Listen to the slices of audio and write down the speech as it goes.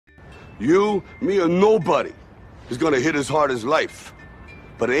You, me, or nobody is gonna hit as hard as life.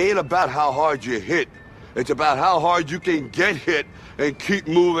 But it ain't about how hard you hit. It's about how hard you can get hit and keep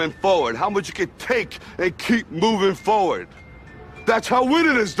moving forward. How much you can take and keep moving forward. That's how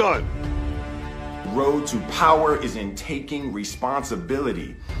winning is done. The road to power is in taking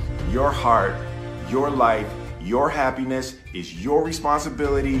responsibility. Your heart, your life, your happiness is your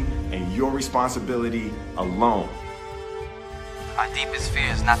responsibility and your responsibility alone. Our deepest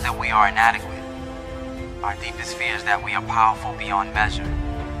fear is not that we are inadequate. Our deepest fear is that we are powerful beyond measure.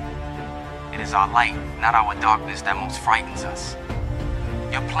 It is our light, not our darkness, that most frightens us.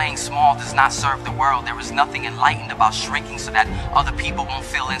 Your playing small does not serve the world. There is nothing enlightened about shrinking so that other people won't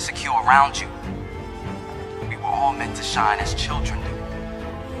feel insecure around you. We were all meant to shine as children do.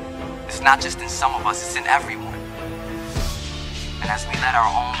 It's not just in some of us, it's in everyone. And as we let our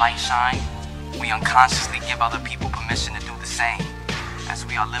own light shine, we unconsciously give other people permission to do the same, as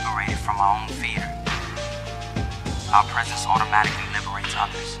we are liberated from our own fear. Our presence automatically liberates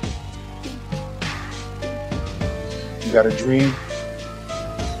others. You got a dream,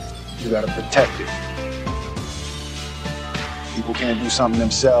 you gotta protect it. People can't do something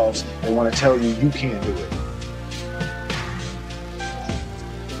themselves, they wanna tell you you can't do it.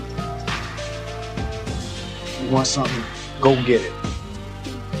 You want something, go get it.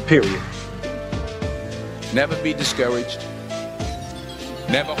 Period. Never be discouraged.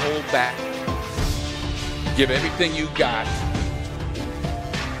 Never hold back. Give everything you got.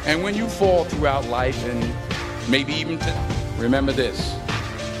 And when you fall throughout life, and maybe even remember this: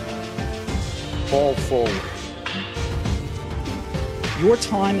 fall forward. Your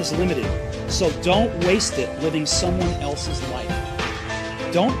time is limited, so don't waste it living someone else's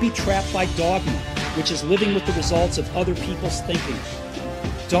life. Don't be trapped by dogma, which is living with the results of other people's thinking.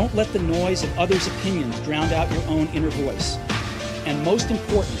 Don't let the noise of others' opinions drown out your own inner voice. And most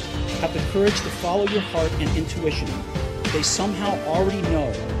important, have the courage to follow your heart and intuition. They somehow already know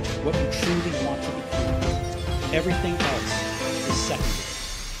what you truly want to become. Everything else is secondary.